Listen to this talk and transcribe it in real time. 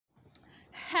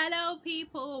Hello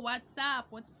people, what's up?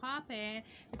 What's poppin'?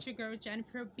 It's your girl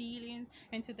Jennifer Billions,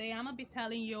 and today I'm gonna be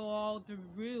telling you all the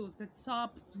rules, the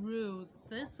top rules.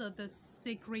 These are the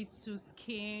secrets to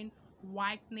skin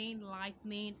whitening,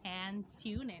 lightening, and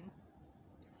tuning.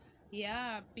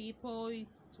 Yeah, people,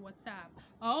 what's up?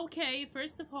 Okay,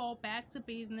 first of all, back to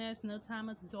business, no time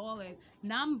at dawdling.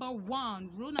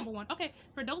 Rule number one. Okay,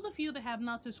 for those of you that have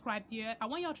not subscribed yet, I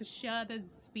want y'all to share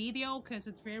this video because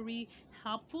it's very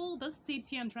helpful. This tips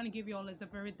here I'm trying to give you all is a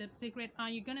very deep secret.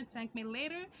 You're gonna thank me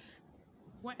later,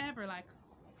 whatever, like.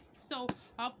 So,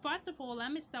 first of all,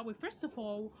 let me start with first of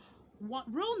all,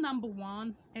 rule number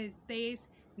one is this: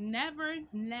 never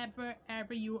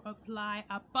ever you apply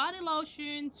a body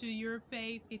lotion to your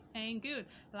face. It ain't good.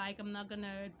 Like, I'm not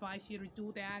gonna advise you to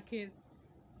do that because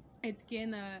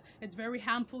it's very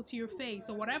harmful to your face.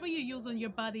 So whatever you use on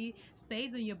your body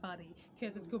stays on your body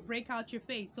because it could break out your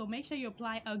face. So make sure you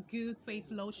apply a good face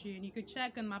lotion. You could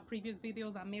check on my previous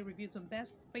videos. I made reviews of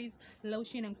best face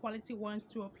lotion and quality ones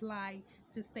to apply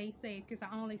to stay safe, because I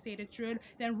only say the truth.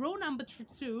 Then rule number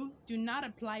two: do not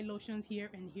apply lotions here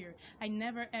and here. I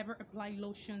never ever apply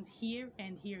lotions here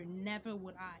and here. Never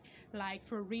would I. Like,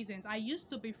 for reasons I used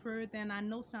to prefer, then I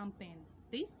know something.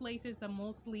 These places are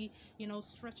mostly,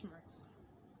 stretch marks.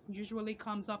 Usually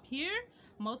comes up here,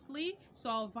 mostly. So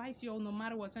I'll advise you all, no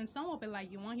matter what. And some will be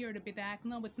like, you want here to be dark.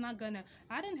 No, it's not gonna.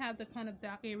 I didn't have the kind of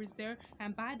dark areas there.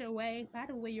 And by the way,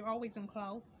 you're always in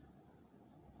clothes.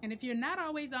 And if you're not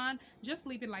always on, just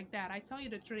leave it like that. I tell you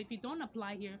the truth, if you don't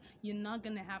apply here, you're not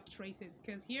gonna have traces,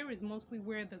 because here is mostly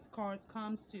where the scars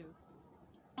comes to.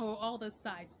 Or all the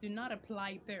sides, do not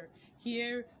apply there.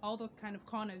 Here, all those kind of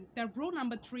corners. Then rule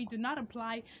number three: do not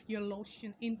apply your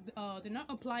lotion in do not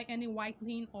apply any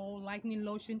whitening or lightening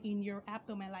lotion in your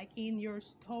abdomen, like in your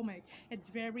stomach. It's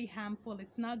very harmful.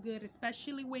 It's not good,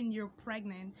 especially when you're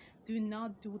pregnant. Do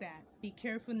not do that. Be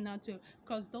careful not to,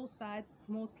 because those sides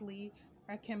mostly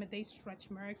accommodate stretch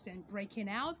marks and breaking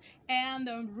out. And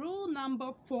rule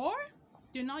number four: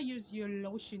 do not use your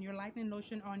lotion, your lightening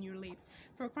lotion, on your lips.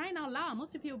 For crying out loud,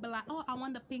 most of you will be like, oh, I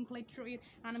want the pink lip treat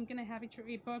and I'm gonna have it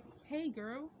treat. But hey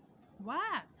girl,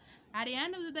 what? At the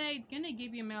end of the day, it's gonna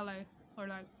give you melee or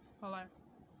like.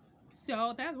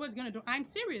 So that's what it's gonna do. I'm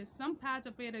serious. Some parts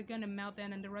of it are gonna melt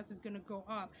in and the rest is gonna go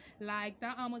up. Like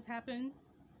that almost happened.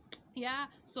 Yeah,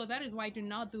 so that is why do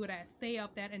not do that. Stay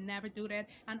up that and never do that.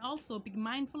 And also be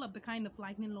mindful of the kind of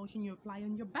lightening lotion you apply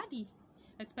on your body,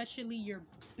 especially your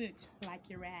butt, like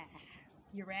your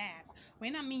ass.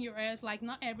 When I mean your ass, like,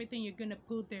 not everything you're gonna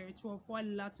put there to avoid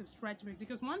lots of stretch marks.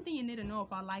 Because one thing you need to know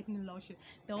about lightening lotion,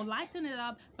 they'll lighten it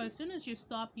up, but as soon as you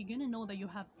stop, you're gonna know that you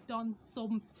have done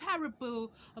some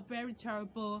a very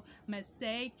terrible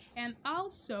mistake. And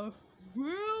also,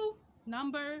 rule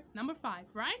number five,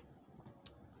 right?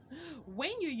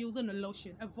 When you're using a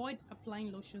lotion, avoid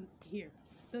applying lotions here,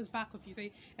 this back of your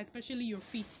face, especially your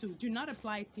feet too. Do not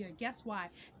apply it here. Guess why?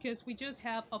 Because we just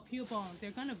have a few bones.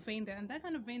 They're gonna vein there, and that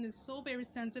kind of vein is so very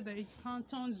sensitive that it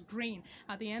turns green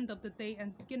at the end of the day,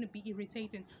 and it's gonna be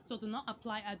irritating. So do not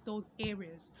apply at those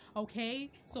areas,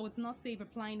 okay? So it's not safe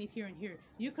applying it here and here.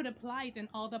 You could apply it in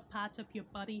other parts of your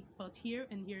body, but here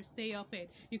and here, stay off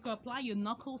it. You could apply your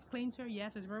knuckles cleanser.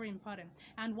 Yes, it's very important.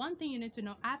 And one thing you need to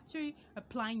know: after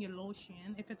applying your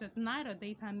lotion, if it's at night or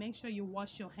daytime, make sure you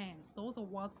wash your hands. Those are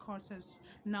what causes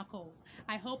knuckles.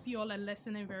 I hope you all are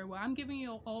listening very well. I'm giving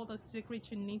you all the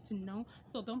secrets you need to know,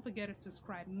 so don't forget to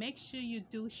subscribe. Make sure you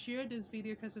do share this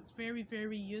video because it's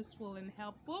very useful and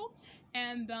helpful.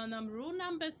 And then rule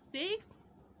number 6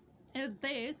 is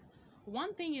this.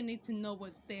 One thing you need to know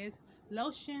is this: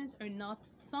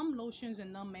 some lotions are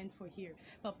not meant for here,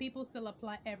 but people still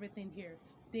apply everything here.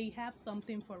 They have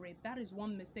something for it. That is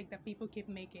one mistake that people keep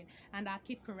making, and I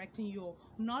keep correcting you.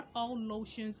 Not all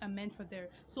lotions are meant for there.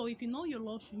 So if you know your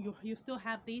lotion, you still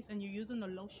have these and you're using a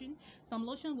lotion, some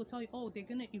lotion will tell you, oh, they're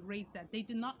gonna erase that. They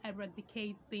do not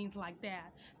eradicate things like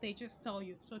that. They just tell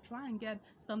you. So try and get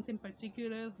something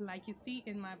particular, like you see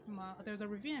in my there's a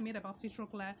review I made about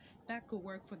Citroclar that could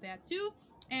work for that too.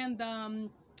 And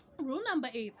rule number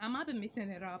 8, I might be mixing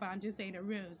it up, I'm just saying the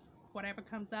rules, whatever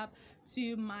comes up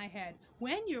to my head.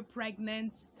 When you're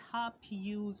pregnant, stop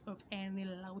use of any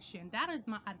lotion. That is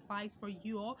my advice for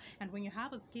you all. And when you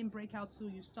have a skin breakout too,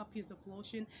 you stop use of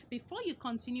lotion. Before you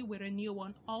continue with a new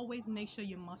one, always make sure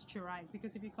you moisturize,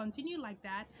 because if you continue like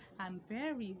that, I'm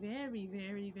very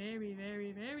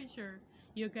sure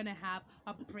you're gonna have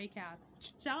a breakout.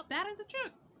 So that is the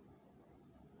truth.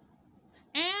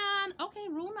 And okay,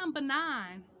 rule number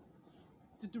 9: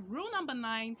 the rule number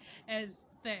 9 is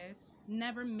this: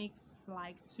 never mix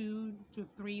like 2 to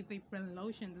 3 different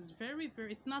lotions. It's very,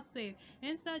 it's not safe.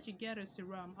 Instead, you get a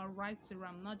serum, a right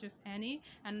serum, not just any.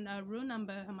 And rule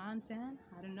number 10,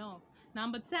 I don't know.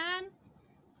 Number 10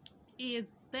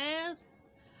 is this: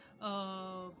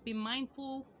 be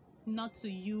mindful not to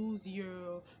use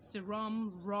your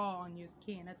serum raw on your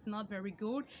skin. It's not very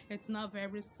good, it's not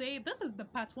very safe. This is the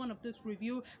part 1 of this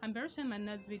review. I'm very sure in my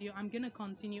next video I'm gonna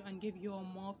continue and give you a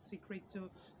more secret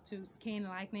to skin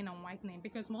lightening and whitening,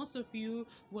 because most of you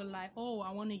will like, oh, I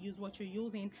want to use what you're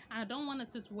using. I don't want a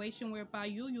situation whereby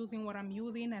you're using what I'm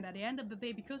using, and at the end of the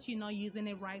day, because you're not using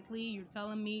it rightly, you're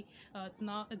telling me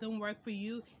it don't work for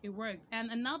you. It worked. And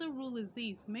another rule is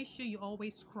this: make sure you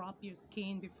always scrub your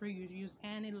skin before you use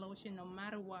any lotion, no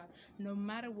matter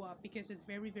what, because it's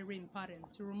very, very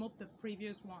important to remove the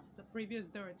previous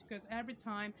dirt, because every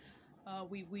time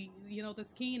you know, the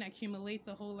skin accumulates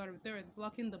a whole lot of dirt,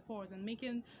 blocking the pores and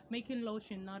making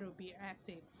lotion not to be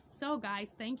active. So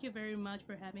guys, thank you very much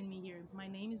for having me here. My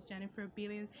name is Jennifer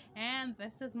Billion, and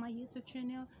this is my YouTube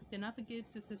channel. Do not forget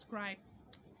to subscribe.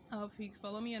 If you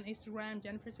follow me on Instagram,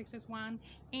 Jennifer661,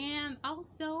 and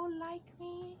also like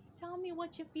me, tell me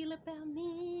what you feel about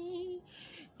me,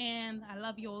 and I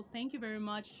love you all. Thank you very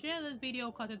much. Share this video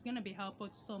because it's gonna be helpful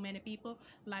to so many people,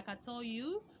 like I told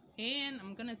you. And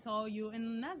I'm gonna tell you in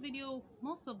the next video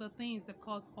most of the things that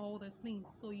cause all these things.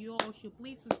 So you all should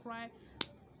please subscribe,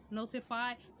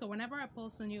 notify, so whenever I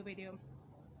post a new video.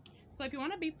 So if you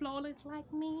want to be flawless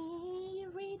like me,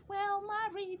 read well my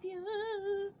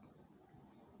reviews.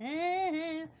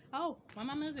 Oh, why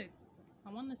my music? I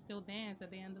want to still dance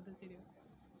at the end of this video.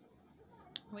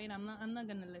 Wait, I'm not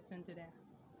gonna listen to that.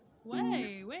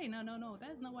 Wait, no,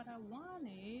 that's not what I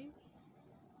wanted.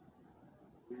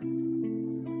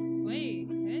 Wait,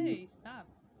 hey, stop.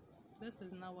 This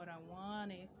is not what I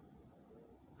wanted.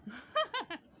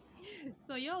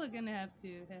 So y'all are gonna have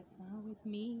to have fun with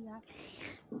me.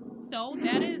 So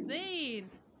that is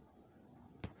it.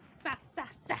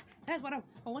 Sa. That's what I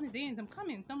want to dance. I'm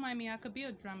coming. Don't mind me. I could be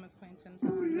a drama queen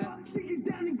sometimes.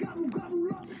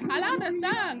 I love the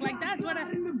song. Like, that's what I...